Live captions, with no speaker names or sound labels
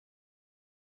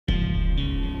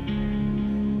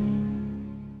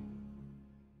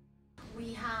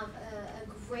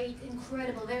great,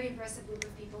 incredible, very impressive group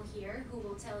of people here who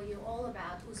will tell you all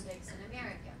about Uzbeks in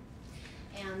America.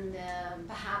 And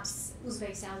perhaps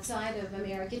Uzbeks outside of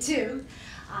America too.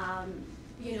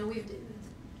 You know, we've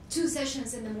 2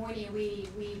 sessions in the morning,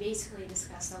 we basically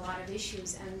discussed a lot of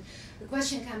issues, and the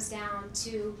question comes down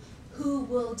to who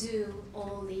will do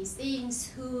all these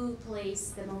things, who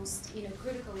plays the most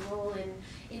critical role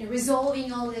in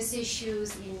resolving all these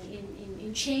issues,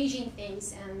 in changing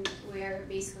things, and we're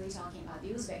basically talking about the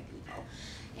Uzbek people.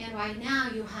 And right now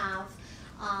you have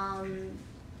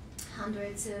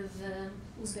hundreds of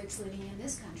Uzbeks living in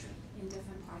this country, in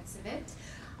different parts of it.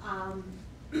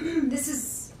 This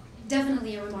is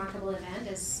definitely a remarkable event,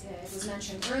 as it was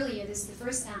mentioned earlier. This is the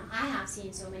first time I have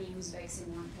seen so many Uzbeks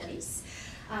in one place,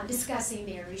 discussing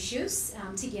their issues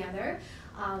together.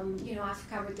 You know, I've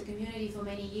covered the community for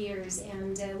many years,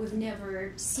 and we've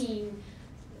never seen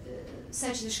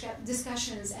such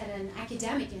discussions at an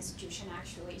academic institution,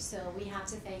 actually. So we have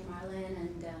to thank Marlin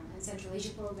and Central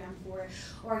Asia Program for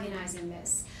organizing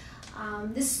this.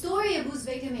 The story of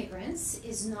Uzbek immigrants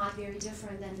is not very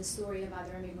different than the story of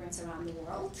other immigrants around the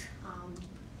world.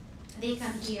 They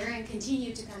come here and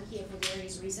continue to come here for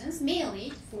various reasons,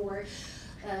 mainly for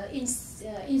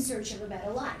in search of a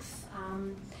better life.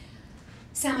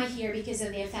 Some are here because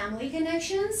of their family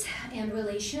connections and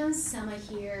relations. Some are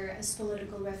here as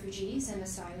political refugees and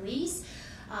asylees.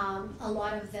 A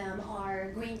lot of them are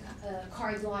green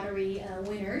card lottery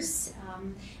winners,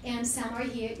 and some are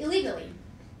here illegally.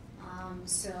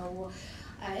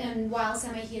 And while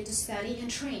some are here to study and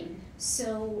train.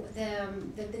 So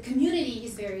the community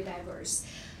is very diverse.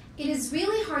 It is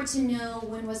really hard to know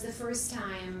when was the first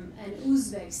time an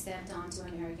Uzbek stepped onto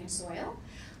American soil,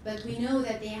 but we know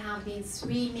that there have been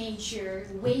 3 major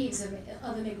waves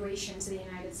of immigration to the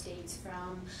United States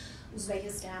from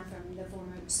Uzbekistan, from the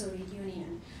former Soviet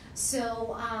Union.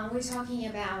 So we're talking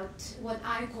about what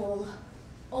I call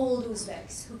old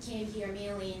Uzbeks, who came here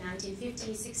mainly in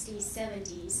 1950s, 60s,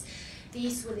 70s.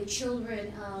 These were the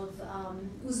children of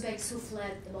Uzbeks who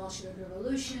fled the Bolshevik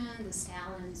Revolution, the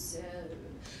Stalin's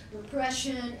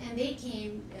repression, and they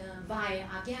came via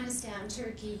Afghanistan,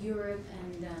 Turkey, Europe,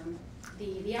 and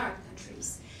the Arab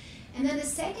countries. And then the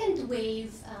second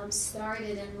wave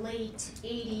started in late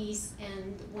 80s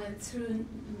and went through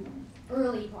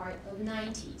early part of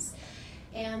 90s.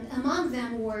 And among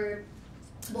them were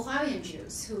Bukharian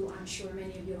Jews, who I'm sure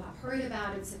many of you have heard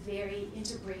about. It's a very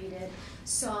integrated,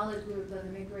 solid group of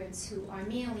immigrants who are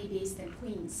mainly based in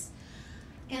Queens.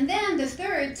 And then the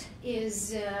third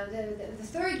is, the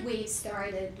third wave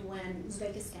started when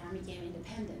Uzbekistan became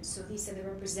independent. So these are the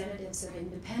representatives of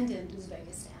independent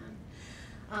Uzbekistan.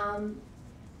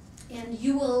 And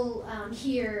you will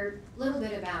hear a little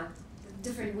bit about the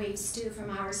different waves too from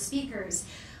our speakers.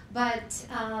 But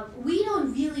we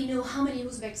don't really know how many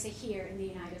Uzbeks are here in the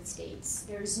United States.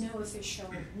 There is no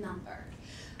official number.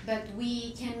 But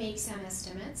we can make some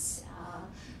estimates.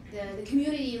 The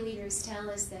community leaders tell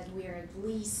us that we're at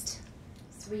least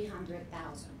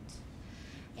 300,000.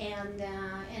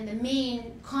 And the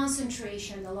main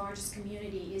concentration, the largest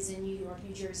community, is in New York,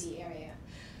 New Jersey area.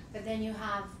 But then you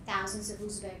have thousands of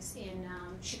Uzbeks in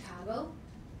Chicago,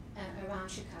 around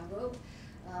Chicago.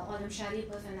 Olimjon,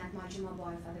 Sharipov, and Akmaljon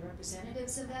are the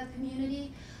representatives of that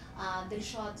community.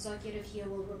 Dilshod, Zokirov here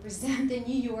will represent the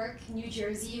New York, New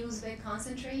Jersey Uzbek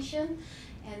concentration.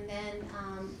 And then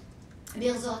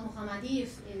Behzod Mamadiev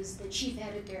is the chief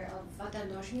editor of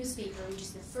Vatandosh newspaper, which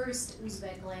is the first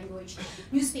Uzbek language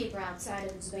newspaper outside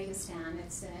of Uzbekistan.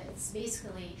 It's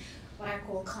basically what I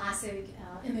call classic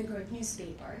immigrant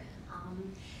newspaper.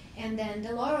 And then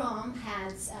Dilorom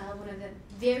has one of the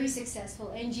very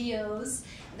successful NGOs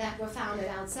that were founded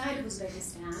outside of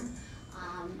Uzbekistan.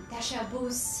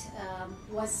 Tashabbus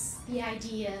was the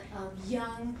idea of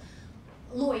young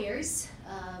lawyers,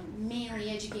 mainly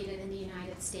educated in the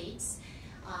United States.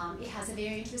 It has a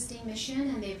very interesting mission,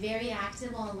 and they're very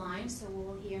active online, so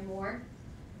we'll hear more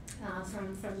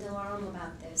from Dilorom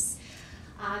about this.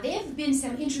 There have been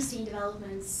some interesting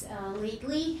developments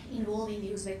lately involving the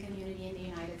Uzbek community in the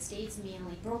United States,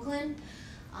 mainly Brooklyn,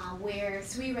 where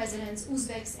 3 residents,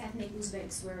 ethnic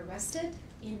Uzbeks, were arrested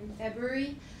in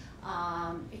February,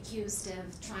 accused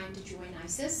of trying to join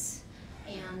ISIS.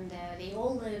 And they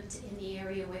all lived in the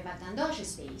area where Vatandosh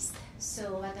is based.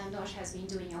 So Vatandosh has been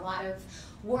doing a lot of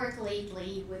work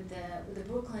lately with the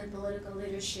Brooklyn political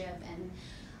leadership and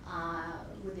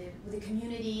with the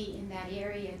community in that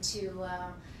area to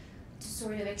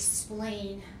sort of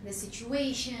explain the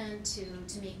situation,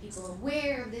 to make people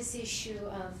aware of this issue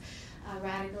of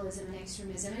radicalism and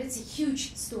extremism. And it's a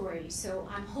huge story, so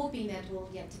I'm hoping that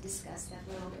we'll get to discuss that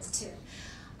a little bit too.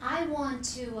 I want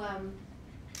to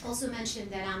Also mention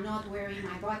that I'm not wearing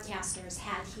my broadcaster's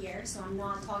hat here, so I'm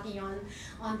not talking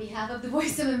on behalf of the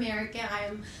Voice of America.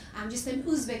 I'm just an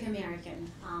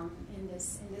Uzbek-American in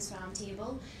this round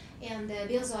table. And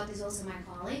Behzod is also my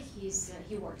colleague.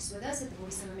 He works with us at the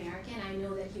Voice of America, and I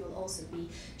know that he will also be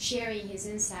sharing his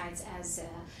insights as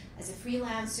a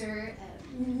freelancer,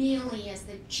 mainly as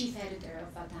the chief editor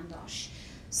of Vatandosh.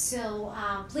 So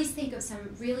please think of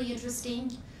some really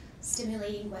interesting,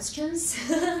 stimulating questions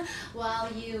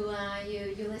while you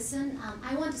listen.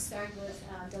 I want to start with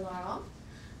Dilorom.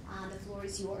 The floor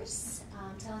is yours.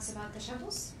 Tell us about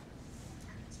Tashabbus.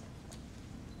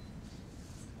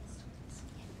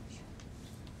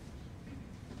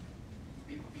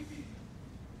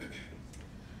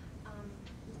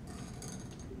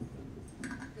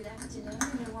 Good afternoon,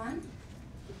 everyone.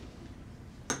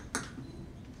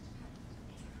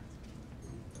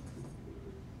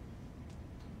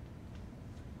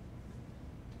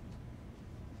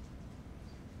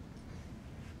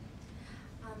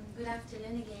 Good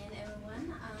afternoon again,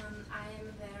 everyone. I am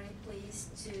very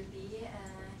pleased to be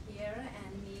here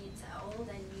and meet old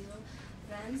and new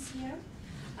friends here.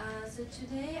 So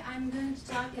today I'm going to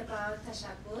talk about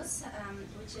Tashabbus,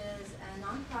 which is a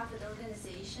non-profit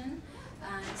organization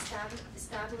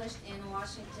established in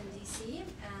Washington, D.C.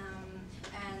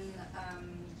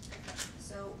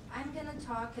 So I'm going to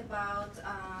talk about,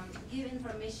 give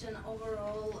information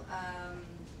overall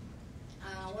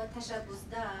what Tashabbus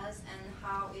does and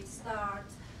how it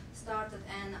started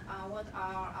and what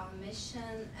are our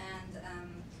mission and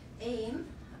aim.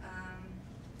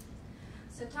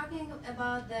 So talking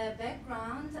about the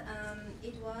background,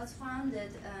 it was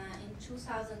founded in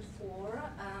 2004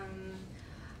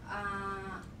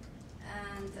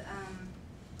 and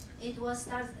it was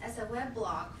started as a web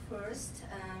blog first.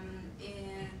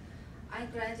 I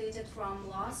graduated from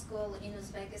law school in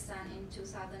Uzbekistan in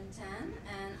 2010,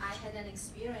 and I had an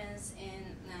experience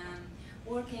in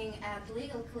working at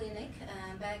legal clinic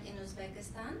back in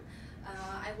Uzbekistan.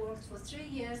 I worked for 3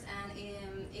 years, and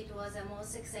it was a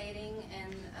most exciting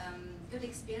and good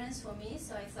experience for me.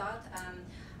 So I thought,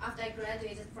 after I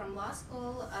graduated from law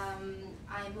school,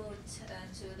 I moved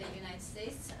to the United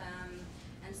States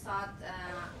and thought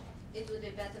it would be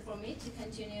better for me to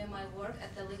continue my work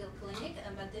at the legal clinic,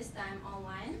 but this time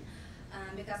online,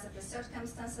 because of the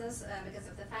circumstances, because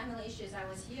of the family issues. I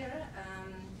was here.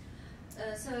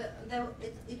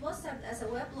 It was started as a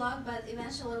weblog, but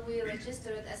eventually we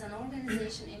registered as an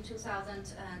organization in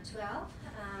 2012,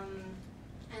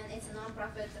 and it's a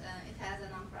non-profit. It has a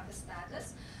non-profit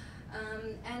status,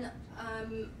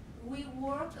 we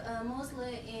work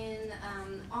mostly in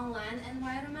online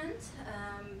environment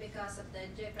because of the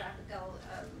geographical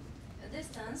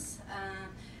distance,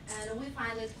 and we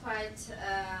find it quite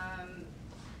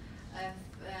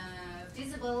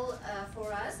feasible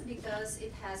for us because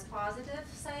it has positive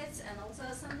sides and also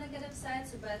some negative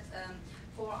sides, but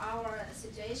for our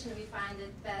situation we find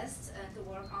it best to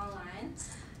work online.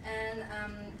 And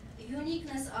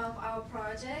uniqueness of our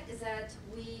project is that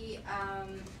we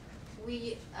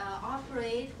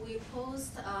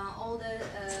post all the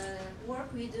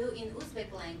work we do in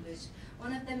Uzbek language.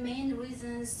 One of the main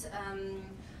reasons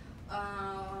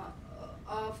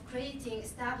of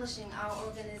establishing our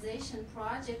organization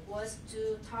project was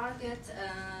to target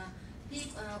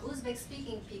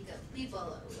Uzbek-speaking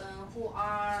people who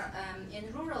are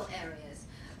in rural areas.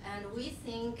 And we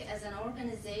think as an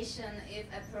organization, if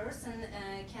a person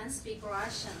can speak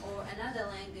Russian or another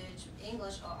language,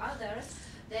 English or others,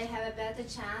 they have a better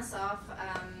chance of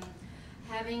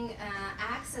having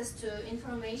access to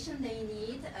information they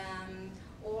need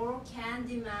or can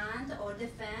demand or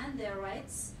defend their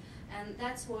rights. And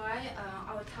that's why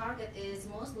our target is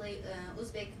mostly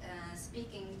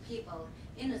Uzbek-speaking people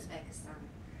in Uzbekistan.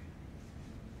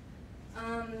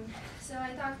 So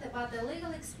I talked about the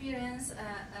legal experience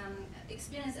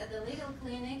at the legal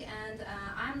clinic, and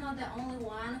I'm not the only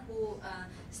one who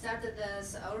started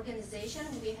this organization.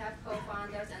 We have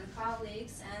co-founders and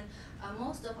colleagues, and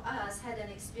most of us had an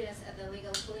experience at the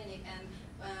legal clinic, and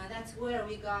that's where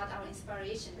we got our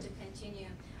inspiration to continue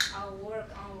our work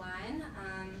online.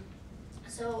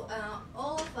 So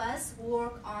all of us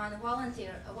work on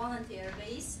volunteer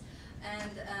base,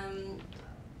 and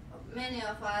many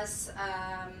of us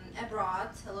abroad,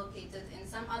 located in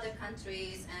some other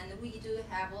countries, and we do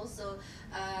have also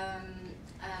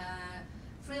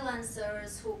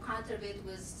freelancers who contribute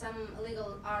with some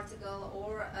legal article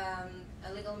or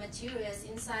legal materials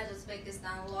inside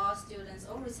Uzbekistan, law students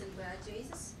or recent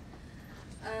graduates.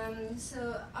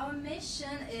 So our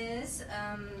mission is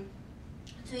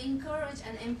to encourage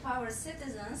and empower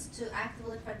citizens to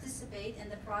actively participate in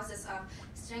the process of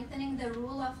strengthening the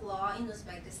rule of law in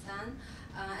Uzbekistan.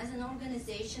 As an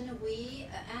organization, we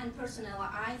and personally,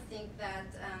 I think that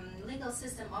legal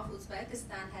system of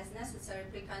Uzbekistan has necessary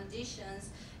preconditions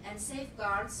and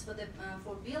safeguards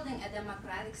for building a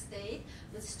democratic state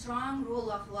with strong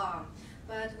rule of law.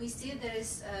 But we see there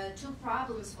is two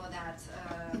problems for that.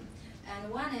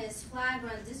 And one is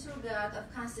flagrant disregard of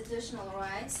constitutional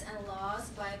rights and laws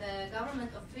by the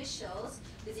government officials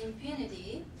with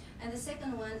impunity. And the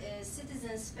second one is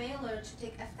citizens' failure to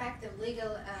take effective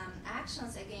legal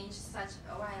actions against such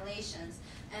violations.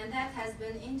 And that has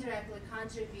been indirectly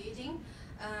contributing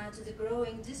to the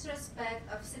growing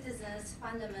disrespect of citizens'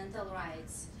 fundamental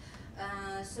rights.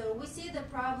 So we see the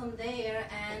problem there,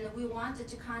 and we wanted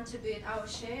to contribute our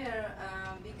share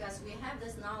because we have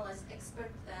this knowledge,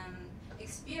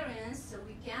 experience, so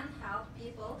we can help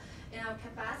people in our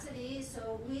capacity.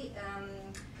 So we,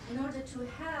 in order to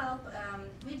help,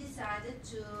 we decided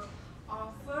to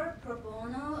offer pro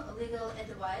bono legal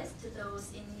advice to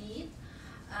those in need.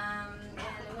 And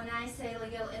when I say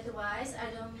legal advice, I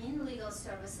don't mean legal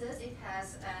services. It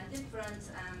has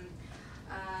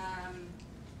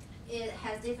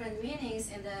different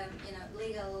meanings in the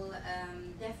legal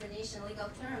definition, legal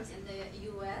terms in the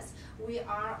U.S. We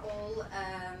are all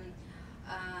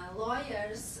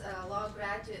lawyers, law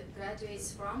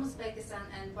graduates from Uzbekistan,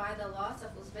 and by the laws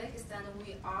of Uzbekistan,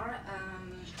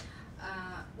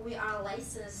 we are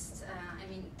licensed.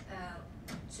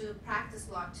 To practice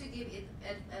law, to give it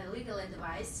legal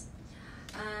advice,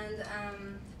 and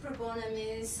pro bono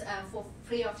means for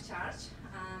free of charge.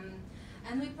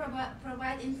 And we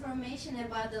provide information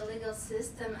about the legal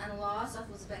system and laws of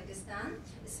Uzbekistan,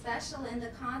 especially in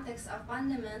the context of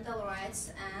fundamental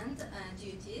rights and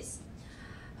duties.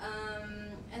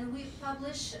 And we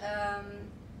publish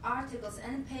articles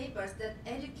and papers that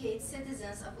educate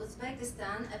citizens of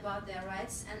Uzbekistan about their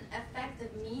rights and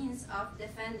effective means of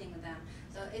defending them.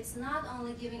 So it's not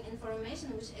only giving information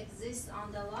which exists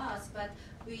on the laws, but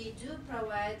we do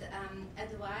provide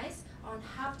advice on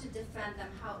how to defend them,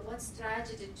 what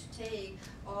strategy to take,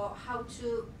 or how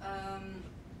to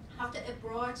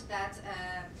approach that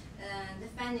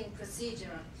defending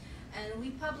procedure. And we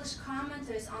publish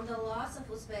commentaries on the laws of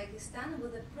Uzbekistan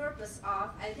with the purpose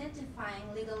of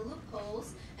identifying legal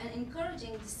loopholes and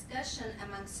encouraging discussion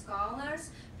among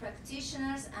scholars,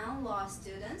 practitioners, and law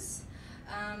students.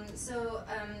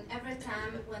 Every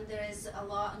time when there is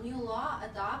a new law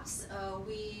adopts,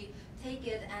 we take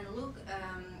it and look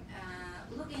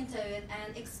into it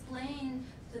and explain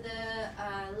to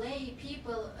the lay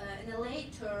people in the lay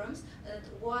terms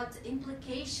what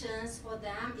implications for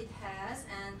them it has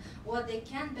and what they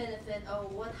can benefit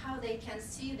or how they can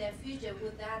see their future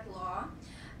with that law.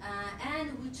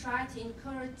 And we try to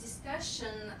encourage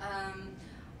discussion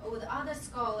with other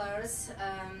scholars,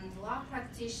 law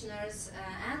practitioners,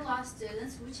 and law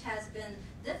students, which has been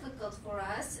difficult for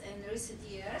us in recent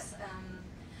years.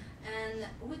 And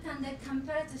we conduct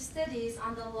comparative studies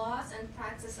on the laws and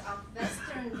practice of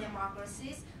Western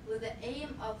democracies with the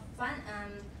aim of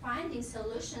finding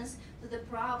solutions to the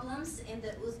problems in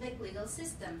the Uzbek legal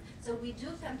system. So we do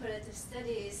comparative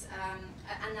studies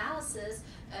analysis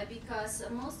because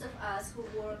most of us who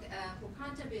work, who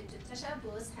contribute to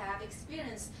Tashabbus have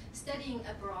experience studying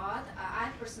abroad. I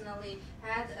personally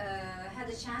had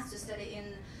a chance to study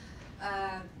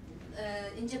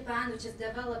in Japan, which is a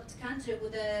developed country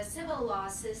with a civil law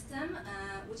system,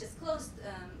 which is close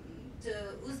to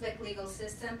Uzbek legal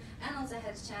system, and also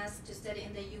had a chance to study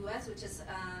in the U.S., which is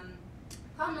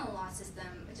common law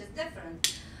system, which is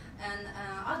different. And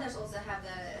others also have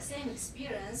the same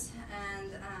experience.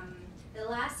 And the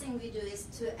last thing we do is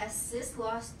to assist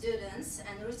law students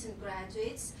and recent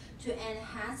graduates to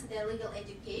enhance their legal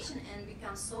education and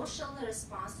become socially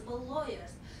responsible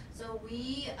lawyers. So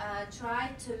we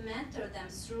try to mentor them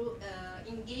through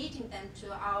engaging them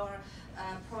to our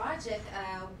project.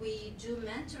 We do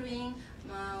mentoring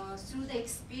through the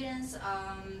experience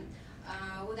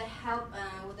with the help,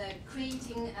 with the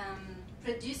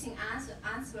producing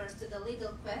answers to the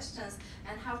legal questions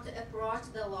and how to approach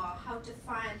the law, how to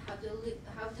find, how to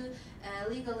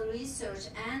legal research,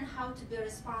 and how to be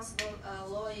responsible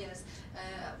lawyers.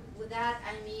 With that,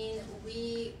 I mean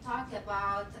we talk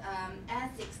about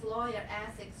ethics, lawyer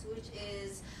ethics, which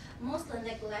is mostly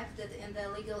neglected in the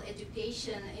legal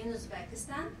education in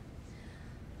Uzbekistan.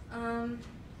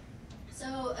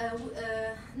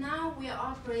 Now we are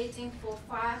operating for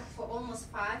almost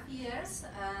 5 years,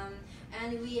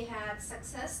 and we had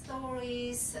success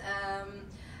stories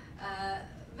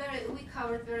we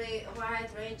covered very wide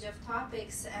range of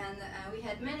topics, and we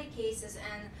had many cases,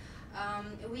 and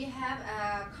we have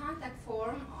a contact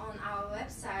form on our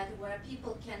website where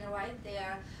people can write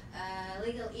their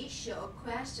legal issue or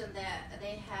question that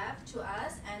they have to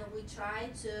us, and we try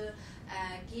to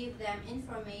give them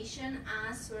information,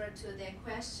 answer to their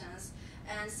questions.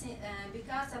 And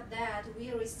because of that,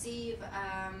 we receive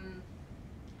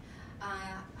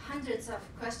hundreds of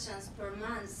questions per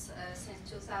month since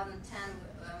 2010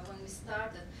 when we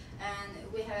started,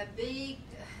 and we have a big,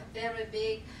 very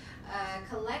big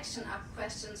collection of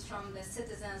questions from the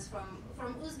citizens,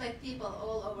 from Uzbek people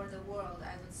all over the world,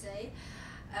 I would say.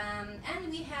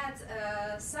 And we had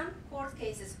some court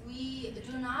cases. We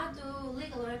do not do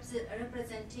legal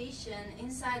representation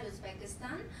inside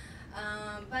Uzbekistan,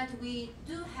 but we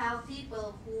do have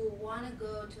people who want to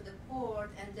go to the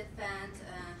court and defend,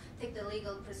 take the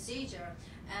legal procedure.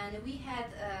 And we had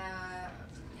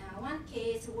one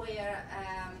case where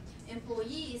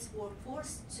employees were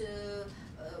forced to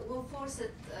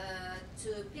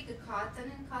pick a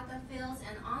cotton in cotton fields,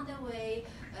 and on the way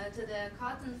to the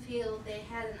cotton field they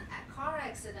had a car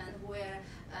accident where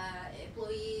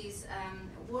employees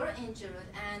were injured,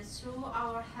 and through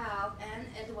our help and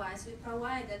advice we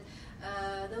provided,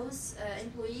 those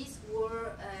employees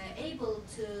were able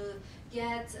to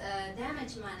get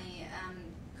damage money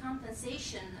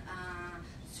compensation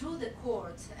through the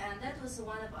court, and that was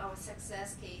one of our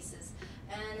success cases.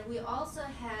 And we also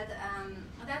had,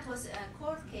 that was a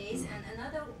court case, and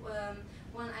another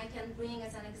one I can bring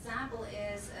as an example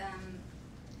is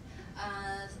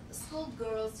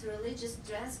schoolgirls' religious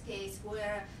dress case,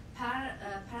 where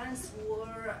parents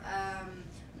were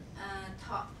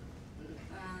taught,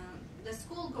 the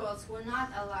schoolgirls were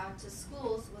not allowed to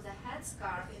schools with a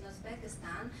headscarf in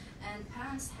Uzbekistan, and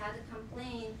parents had a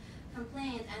complaint,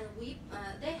 and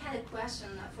they had a question,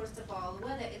 first of all,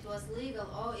 whether it was legal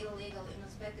or illegal in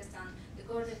Uzbekistan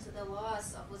according to the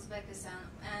laws of Uzbekistan,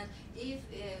 and if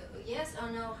yes or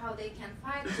no, how they can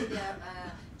fight to their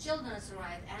children's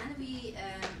right. And we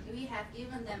have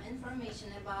given them information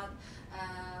about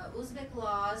Uzbek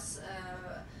laws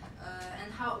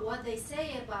and what they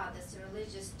say about this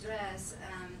religious dress,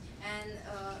 and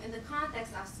in the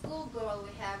context of schoolgirl,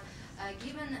 we have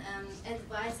given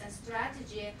advice and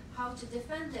strategy how to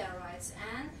defend their rights.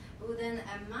 And within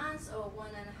a month or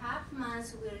 1.5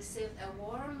 months, we received a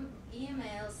warm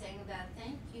email saying that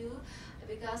thank you,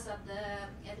 because of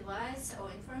the advice or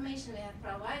information we have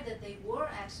provided, they were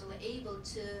actually able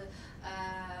to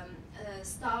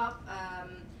stop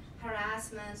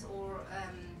harassment, or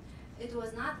it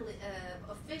was not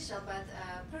official, but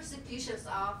persecutions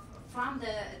from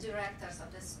the directors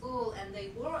of the school, and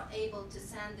they were able to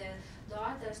send their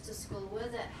daughters to school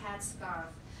with a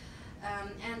headscarf.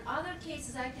 And other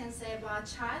cases I can say about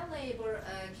child labor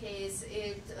case,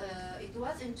 it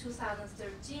was in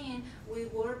 2013, we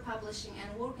were publishing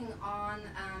and working on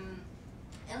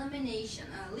elimination,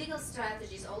 legal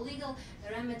strategies or legal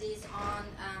remedies on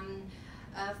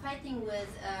fighting with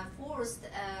forced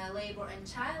labor and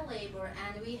child labor,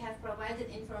 and we have provided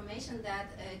information that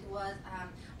it was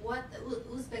what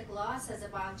Uzbek law says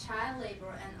about child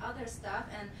labor and other stuff.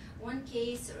 And one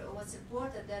case was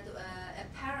reported that a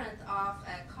parent of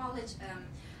a college,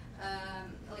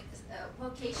 like a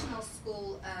vocational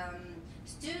school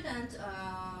student,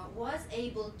 was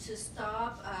able to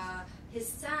stop his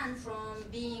son from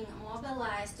being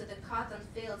mobilized to the cotton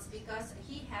fields because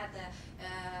he had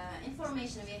the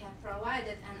information we have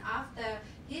provided, and after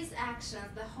his actions,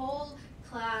 the whole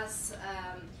class,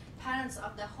 parents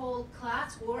of the whole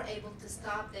class were able to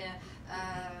stop their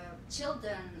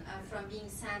children from being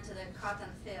sent to the cotton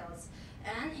fields.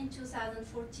 And in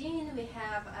 2014, we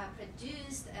have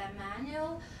produced a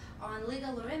manual on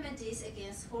legal remedies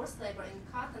against forced labor in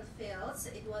cotton fields.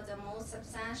 It was the most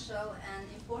substantial and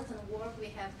important work we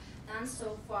have done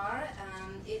so far.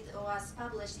 It was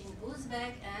published in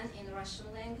Uzbek and in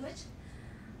Russian language.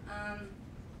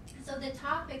 So the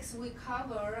topics we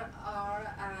cover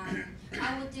are,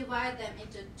 I would divide them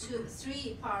into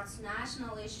three parts: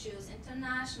 national issues,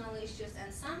 international issues,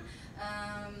 and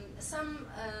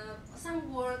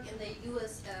some work in the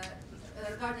U.S.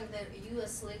 Regarding the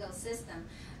U.S. legal system.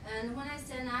 And when I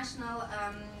say national,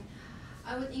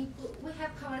 I would include, we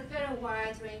have covered a very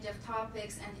wide range of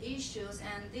topics and issues,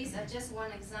 and these are just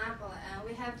one example.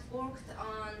 We have worked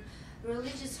on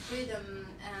religious freedom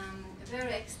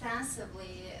very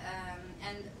extensively,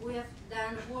 and we have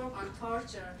done work on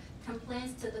torture,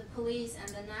 complaints to the police and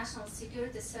the national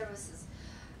security services.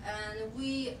 And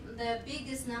the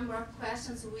biggest number of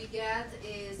questions we get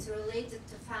is related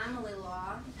to family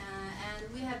law,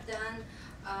 and we have done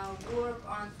work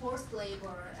on forced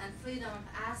labor and freedom of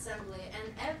assembly,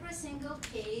 and every single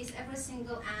case, every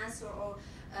single answer or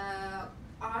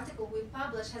article we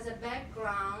publish has a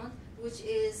background which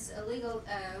is a legal,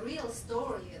 real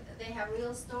story. They have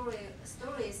real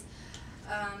stories.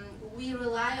 We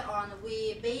rely on,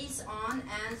 we base on,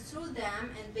 and through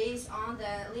them, and based on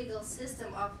the legal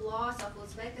system of laws of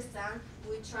Uzbekistan,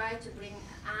 we try to bring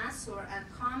answer and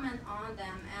comment on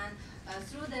them. And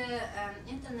through the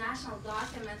international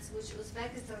documents which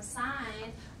Uzbekistan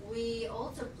signed, we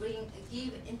also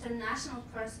give international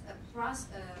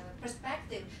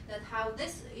perspective that how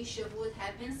this issue would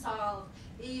have been solved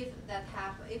if that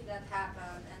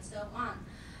happened, and so on.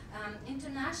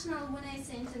 International. When I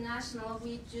say international,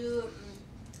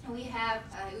 we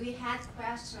had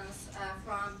questions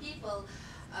from people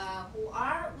who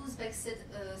are Uzbek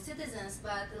citizens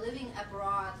but living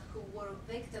abroad, who were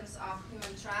victims of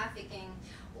human trafficking,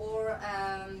 or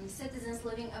citizens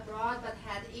living abroad but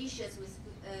had issues with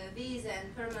visa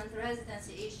and permanent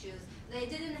residency issues. They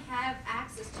didn't have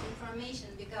access to information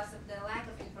because of the lack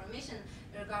of information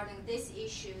regarding these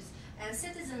issues. And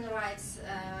citizen rights,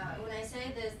 when I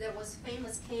say this, there was a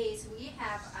famous case. We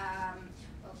have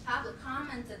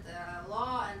commented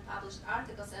law and published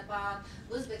articles about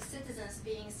Uzbek citizens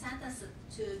being sentenced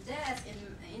to death in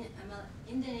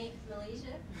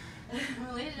Malaysia,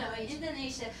 Malaysia or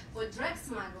Indonesia for drug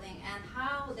smuggling, and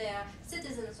how their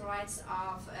citizens' rights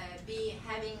of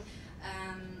having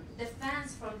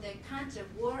defense from their country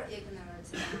were ignored.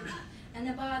 And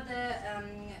about the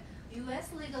U.S.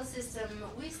 legal system,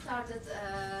 we started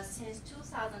since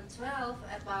 2012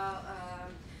 about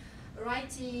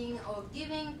writing or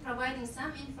providing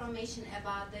some information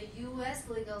about the U.S.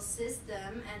 legal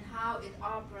system and how it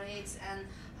operates, and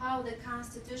how the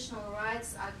constitutional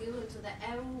rights are given to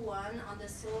everyone on the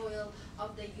soil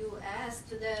of the U.S.,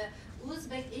 to the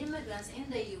Uzbek immigrants in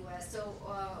the U.S. So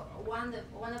one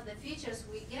of the features,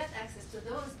 we get access to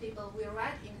those people. We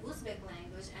write in Uzbek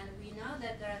language, and we know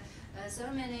that there are so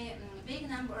many big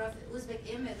number of Uzbek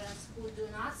immigrants who do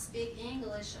not speak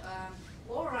English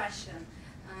or Russian.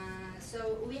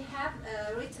 So we have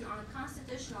written on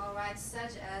constitutional rights,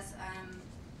 such as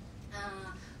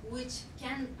which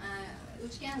can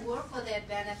work for their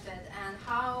benefit, and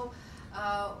how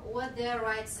what their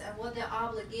rights, what their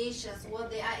obligations, what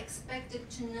they are expected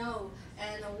to know,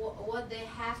 and what they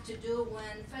have to do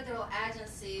when federal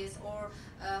agencies or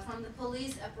from the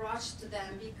police approach to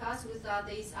them, because we thought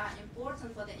these are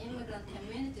important for the immigrant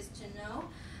communities to know.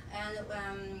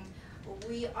 And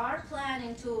we are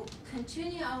planning to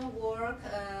continue our work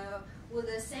with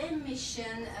the same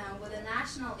mission, with the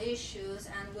national issues,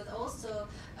 and with also,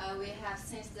 we have,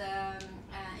 since the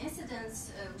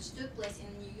incidents which took place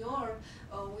in New York,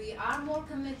 we are more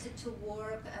committed to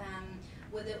work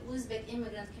with the Uzbek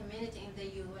immigrant community in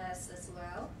the U.S. as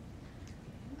well.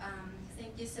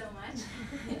 Thank you so much.